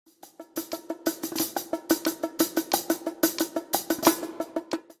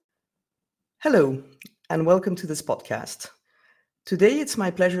Hello, and welcome to this podcast. Today, it's my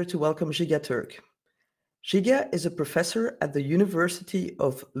pleasure to welcome Žiga Turk. Žiga is a professor at the University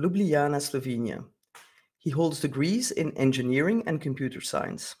of Ljubljana, Slovenia. He holds degrees in engineering and computer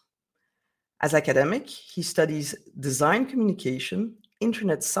science. As academic, he studies design communication,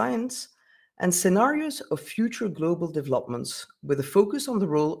 internet science, and scenarios of future global developments with a focus on the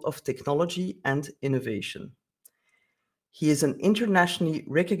role of technology and innovation. He is an internationally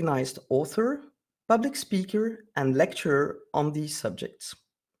recognized author, public speaker, and lecturer on these subjects.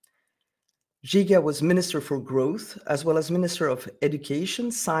 Žiga was Minister for Growth, as well as Minister of Education,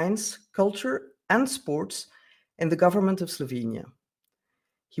 Science, Culture, and Sports in the government of Slovenia.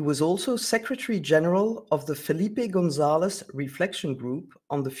 He was also Secretary General of the Felipe González Reflection Group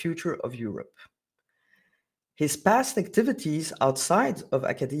on the Future of Europe. His past activities outside of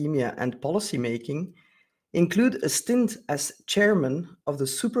academia and policymaking include a stint as chairman of the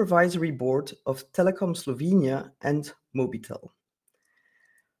supervisory board of Telekom Slovenia and Mobitel.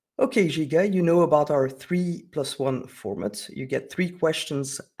 Okay, Žiga, you know about our 3+1 format. You get 3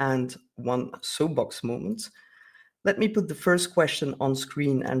 questions and 1 soapbox moment. Let me put the first question on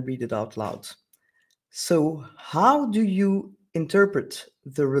screen and read it out loud. So, how do you interpret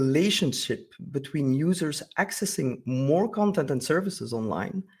the relationship between users accessing more content and services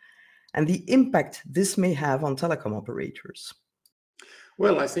online and the impact this may have on telecom operators?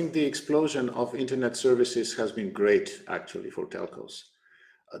 Well, I think the explosion of internet services has been great, actually, for telcos.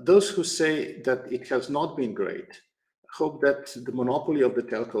 Those who say that it has not been great hope that the monopoly of the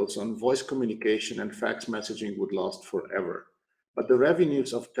telcos on voice communication and fax messaging would last forever. But the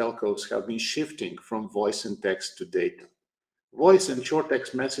revenues of telcos have been shifting from voice and text to data. Voice and short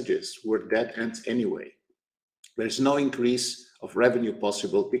text messages were dead ends anyway. There's no increase of revenue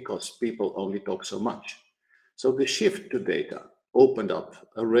possible because people only talk so much. So the shift to data opened up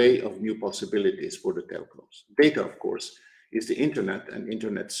an array of new possibilities for the telcos. Data, of course, is the internet and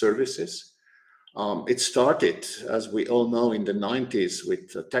internet services. It started, as we all know, in the 90s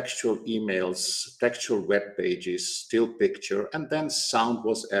with textual emails, textual web pages, still picture, and then sound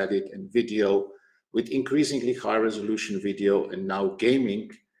was added and video with increasingly high resolution video and now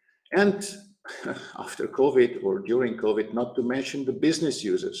gaming. And after COVID or during COVID, not to mention the business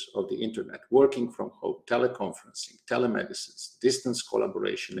users of the internet, working from home, teleconferencing, telemedicine, distance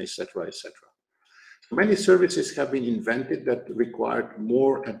collaboration, etc., etc. Many services have been invented that required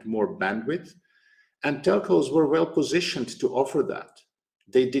more and more bandwidth, and telcos were well positioned to offer that.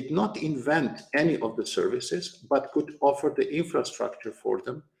 They did not invent any of the services, but could offer the infrastructure for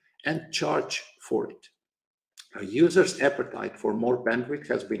them and charge for it. Users' appetite for more bandwidth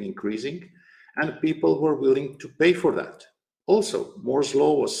has been increasing, and people were willing to pay for that. Also, Moore's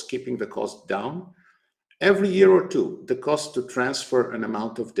law was keeping the cost down. Every year or two, the cost to transfer an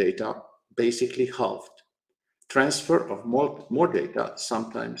amount of data basically halved. Transfer of more data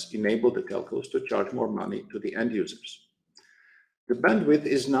sometimes enabled the telcos to charge more money to the end users. The bandwidth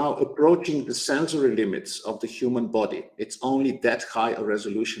is now approaching the sensory limits of the human body. It's only that high a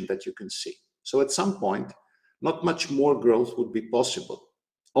resolution that you can see. So at some point, not much more growth would be possible.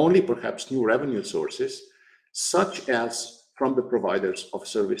 Only perhaps new revenue sources, such as from the providers of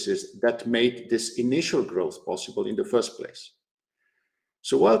services that made this initial growth possible in the first place.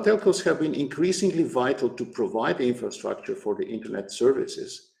 So while telcos have been increasingly vital to provide the infrastructure for the internet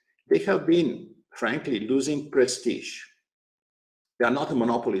services, they have been, frankly, losing prestige. They are not a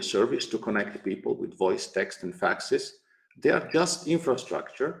monopoly service to connect people with voice, text, and faxes. They are just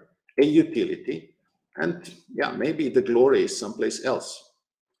infrastructure, a utility, and maybe the glory is someplace else.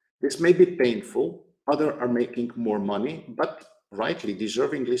 This may be painful, others are making more money, but rightly,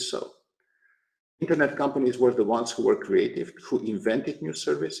 deservingly so. Internet companies were the ones who were creative, who invented new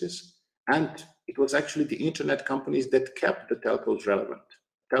services, and it was actually the internet companies that kept the telcos relevant.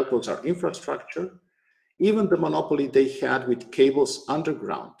 Telcos are infrastructure. Even the monopoly they had with cables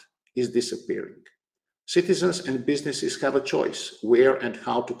underground is disappearing. Citizens and businesses have a choice where and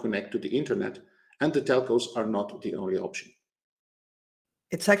how to connect to the internet, and the telcos are not the only option.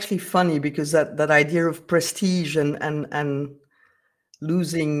 It's actually funny because that idea of prestige and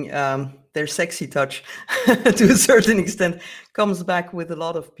losing their sexy touch to a certain extent comes back with a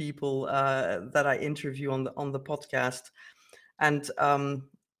lot of people that I interview on the podcast. And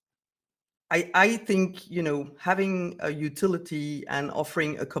I think, having a utility and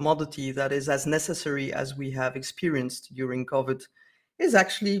offering a commodity that is as necessary as we have experienced during COVID is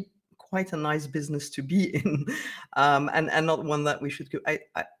actually quite a nice business to be in, and not one that we should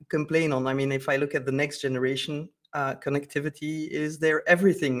complain on. I mean, if I look at the next generation, connectivity is their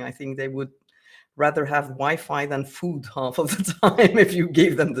everything. I think they would rather have Wi-Fi than food half of the time if you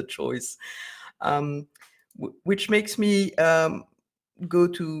gave them the choice. Which makes me go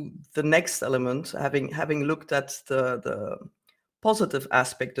to the next element, having looked at the positive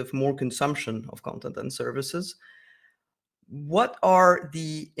aspect of more consumption of content and services. What are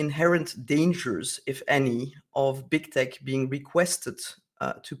the inherent dangers, if any, of big tech being requested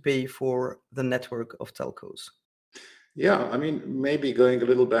to pay for the network of telcos? Yeah, I mean, maybe going a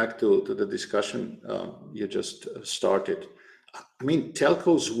little back to the discussion you just started. I mean,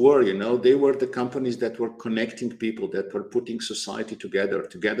 telcos were, they were the companies that were connecting people, that were putting society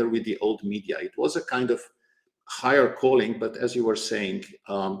together with the old media. It was a kind of higher calling, but as you were saying,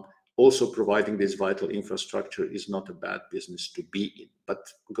 also providing this vital infrastructure is not a bad business to be in. But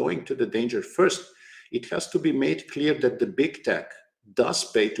going to the danger first, it has to be made clear that the big tech does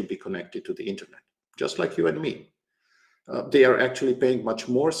pay to be connected to the internet, just like you and me. They are actually paying much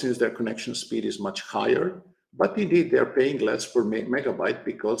more since their connection speed is much higher, but indeed they're paying less per megabyte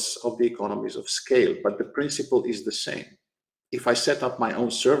because of the economies of scale. But the principle is the same. If I set up my own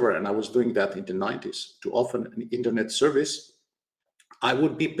server, and I was doing that in the 90s, to offer an internet service, I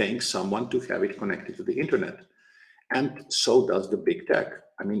would be paying someone to have it connected to the internet. And so does the big tech.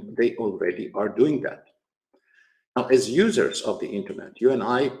 I mean, they already are doing that. Now, as users of the internet, you and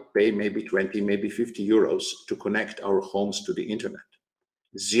I pay maybe 20, maybe 50 euros to connect our homes to the internet.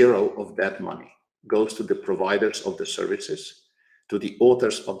 Zero of that money goes to the providers of the services, to the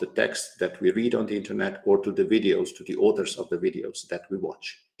authors of the text that we read on the internet, or to the videos, to the authors of the videos that we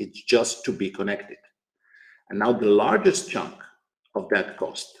watch. It's just to be connected. And now the largest chunk of that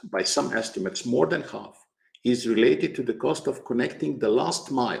cost, by some estimates, more than half, is related to the cost of connecting the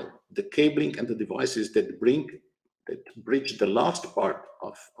last mile, the cabling and the devices that bridge the last part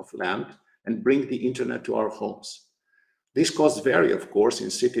of land and bring the internet to our homes. These costs vary, of course. In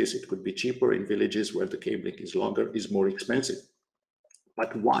cities, it could be cheaper. In villages where the cabling is longer, is more expensive.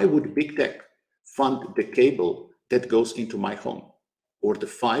 But why would big tech fund the cable that goes into my home or the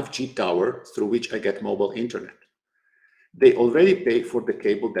 5G tower through which I get mobile internet? They already pay for the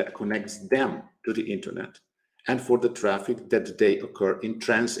cable that connects them to the internet and for the traffic that they occur in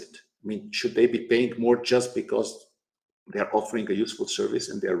transit. I mean, should they be paying more just because they're offering a useful service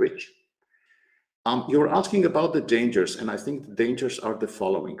and they're rich? You're asking about the dangers, and I think the dangers are the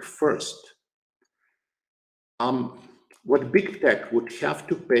following. First, what big tech would have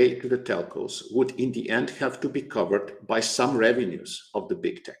to pay to the telcos would in the end have to be covered by some revenues of the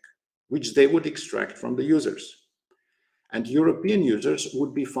big tech, which they would extract from the users. And European users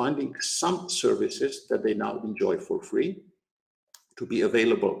would be finding some services that they now enjoy for free to be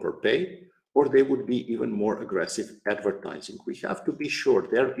available per pay, or they would be even more aggressive advertising. We have to be sure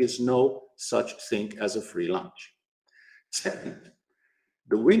there is no such thing as a free lunch. Second,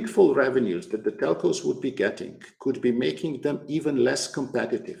 the windfall revenues that the telcos would be getting could be making them even less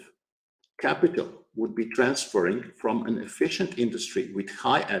competitive. Capital would be transferring from an efficient industry with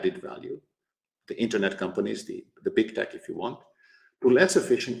high added value, the internet companies, the big tech if you want, to less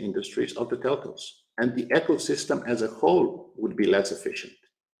efficient industries of the telcos. And the ecosystem as a whole would be less efficient.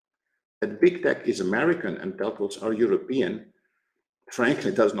 That big tech is American and telcos are European,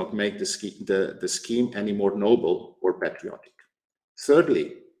 frankly, does not make the scheme any more noble or patriotic.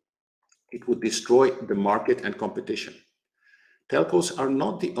 Thirdly, it would destroy the market and competition. Telcos are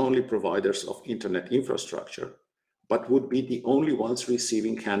not the only providers of internet infrastructure, but would be the only ones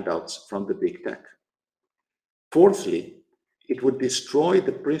receiving handouts from the big tech. Fourthly, it would destroy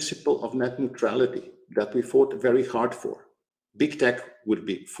the principle of net neutrality that we fought very hard for. Big tech would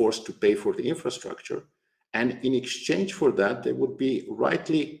be forced to pay for the infrastructure, and in exchange for that, they would be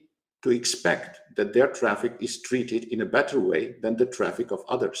rightly to expect that their traffic is treated in a better way than the traffic of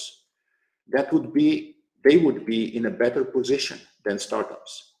others. They would be in a better position than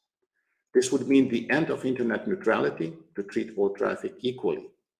startups. This would mean the end of internet neutrality to treat all traffic equally.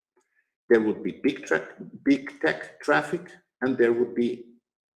 There would be big tech traffic, and there would be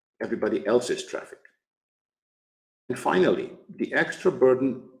everybody else's traffic. And finally, the extra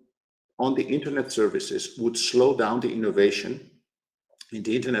burden on the internet services would slow down the innovation in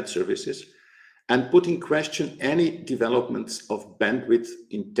the internet services and put in question any developments of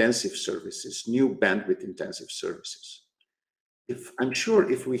bandwidth-intensive services, new bandwidth-intensive services. I'm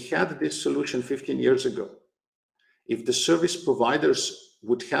sure if we had this solution 15 years ago, if the service providers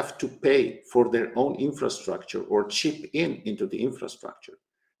would have to pay for their own infrastructure or chip into the infrastructure,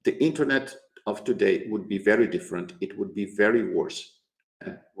 the internet of today would be very different. It would be very worse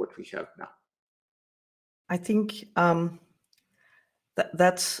than what we have now. I think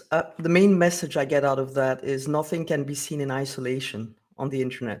that's the main message I get out of that is nothing can be seen in isolation on the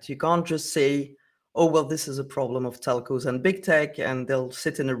internet. You can't just say oh, well, this is a problem of telcos and big tech, and they'll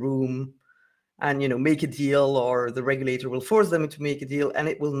sit in a room and, make a deal, or the regulator will force them to make a deal, and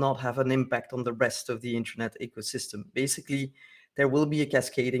it will not have an impact on the rest of the internet ecosystem. Basically, there will be a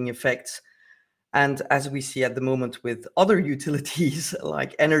cascading effect. And as we see at the moment with other utilities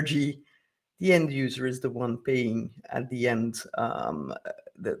like energy, the end user is the one paying at the end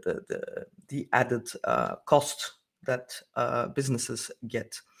the added cost that businesses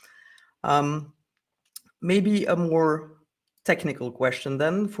get. Maybe a more technical question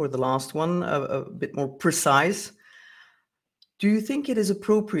then for the last one, a bit more precise. Do you think it is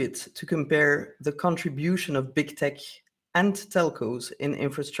appropriate to compare the contribution of big tech and telcos in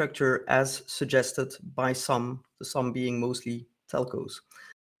infrastructure as suggested by some, the some being mostly telcos?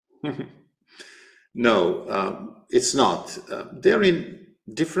 No, it's not. They're in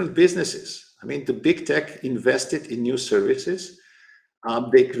different businesses. I mean, the big tech invested in new services.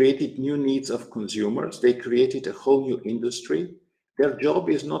 They created new needs of consumers. They created a whole new industry. Their job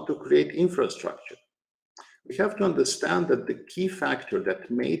is not to create infrastructure. We have to understand that the key factor that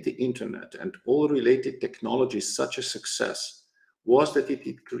made the internet and all related technologies such a success was that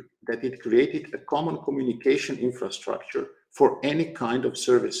it created a common communication infrastructure for any kind of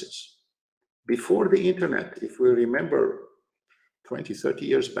services. Before the internet, if we remember 20, 30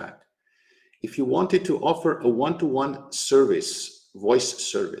 years back, if you wanted to offer a one-to-one service, voice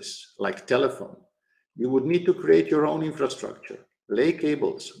service, like telephone, you would need to create your own infrastructure, lay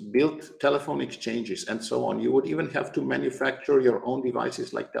cables, build telephone exchanges, and so on. You would even have to manufacture your own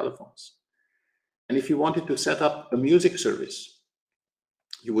devices like telephones. And if you wanted to set up a music service,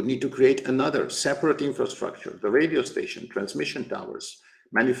 you would need to create another separate infrastructure, the radio station, transmission towers,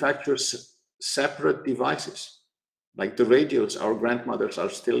 manufacture separate devices, like the radios our grandmothers are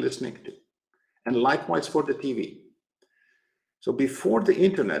still listening to, and likewise for the TV. So before the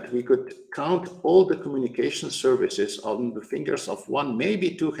internet, we could count all the communication services on the fingers of one,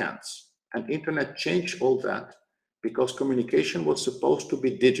 maybe two hands. And internet changed all that because communication was supposed to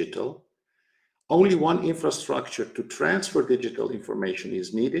be digital. Only one infrastructure to transfer digital information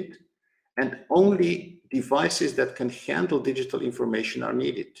is needed, and only devices that can handle digital information are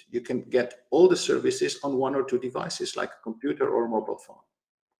needed. You can get all the services on one or two devices, like a computer or a mobile phone.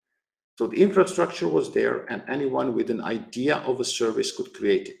 So the infrastructure was there, and anyone with an idea of a service could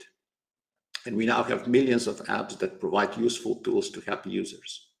create it. And we now have millions of apps that provide useful tools to happy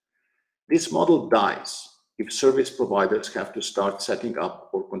users. This model dies if service providers have to start setting up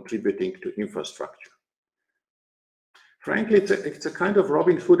or contributing to infrastructure. Frankly, it's a kind of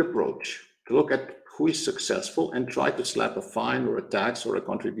Robin Hood approach to look at who is successful and try to slap a fine or a tax or a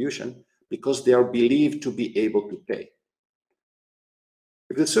contribution because they are believed to be able to pay.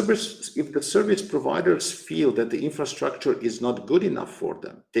 If the service providers feel that the infrastructure is not good enough for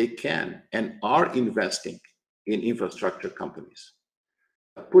them, they can and are investing in infrastructure companies.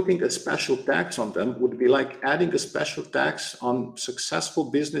 Putting a special tax on them would be like adding a special tax on successful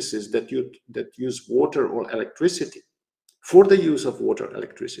businesses that use water or electricity for the use of water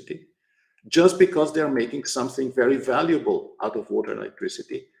electricity, just because they're making something very valuable out of water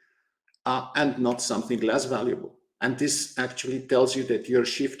electricity and not something less valuable. And this actually tells you that you're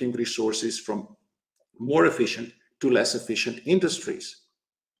shifting resources from more efficient to less efficient industries.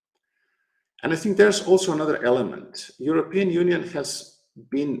 And I think there's also another element. European Union has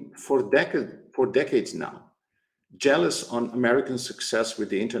been for decades now jealous on American success with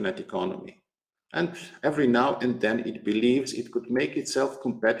the internet economy. And every now and then it believes it could make itself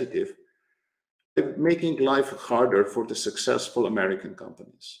competitive by making life harder for the successful American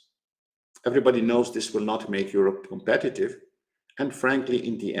companies. Everybody knows this will not make Europe competitive. And frankly,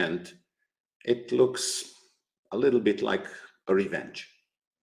 in the end, it looks a little bit like a revenge.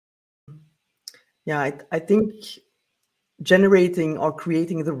 Yeah, I think generating or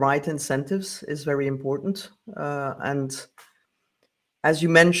creating the right incentives is very important. And as you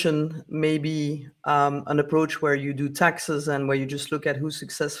mentioned, maybe an approach where you do taxes and where you just look at who's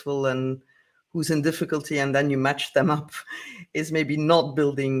successful and who's in difficulty, and then you match them up, is maybe not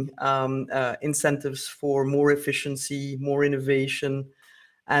building incentives for more efficiency, more innovation,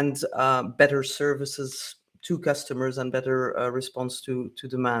 and better services to customers and better response to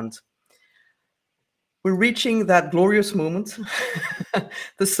demand. We're reaching that glorious moment,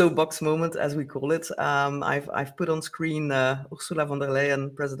 the soapbox moment, as we call it. I've put on screen Ursula von der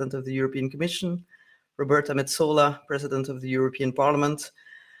Leyen, President of the European Commission, Roberta Metsola, President of the European Parliament.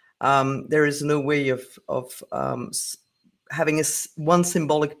 There is no way of having one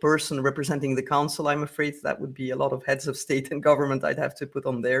symbolic person representing the council. I'm afraid that would be a lot of heads of state and government I'd have to put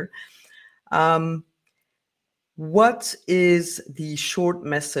on there. What is the short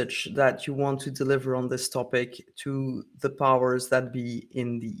message that you want to deliver on this topic to the powers that be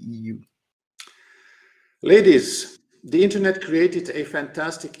in the EU? Ladies, the internet created a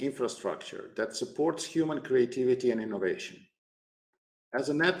fantastic infrastructure that supports human creativity and innovation. As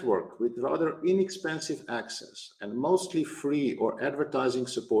a network with rather inexpensive access and mostly free or advertising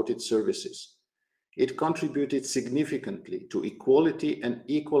supported services, it contributed significantly to equality and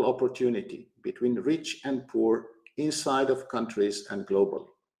equal opportunity between rich and poor inside of countries and globally.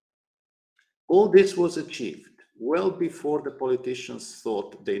 All this was achieved well before the politicians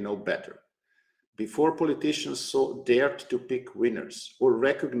thought they know better, before politicians dared to pick winners or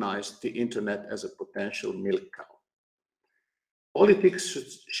recognized the internet as a potential milk cow. Politics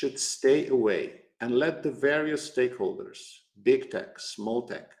should stay away and let the various stakeholders, big tech, small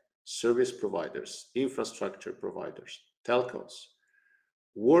tech, service providers, infrastructure providers, telcos,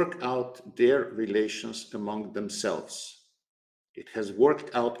 work out their relations among themselves. It has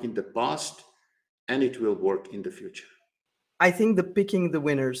worked out in the past and it will work in the future. I think the picking the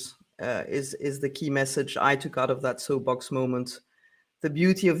winners is the key message I took out of that soapbox moment. The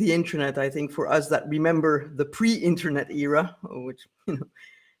beauty of the internet, I think, for us that remember the pre-internet era, which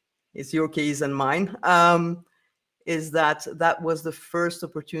is your case and mine, is that was the first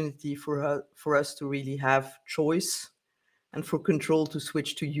opportunity for us to really have choice and for control to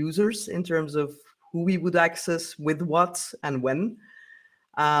switch to users in terms of who we would access, with what, and when.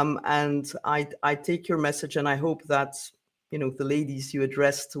 And I take your message, and I hope that the ladies you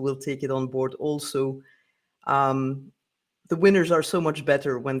addressed will take it on board also. The winners are so much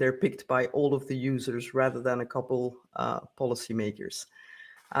better when they're picked by all of the users rather than a couple policymakers.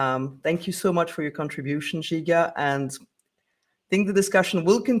 Thank you so much for your contribution, Žiga, and I think the discussion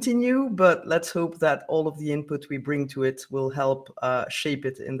will continue, but let's hope that all of the input we bring to it will help shape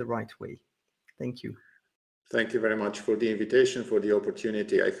it in the right way. Thank you. Thank you very much for the invitation, for the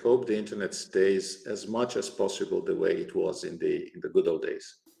opportunity. I hope the internet stays as much as possible the way it was in the good old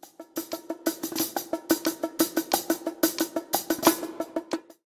days.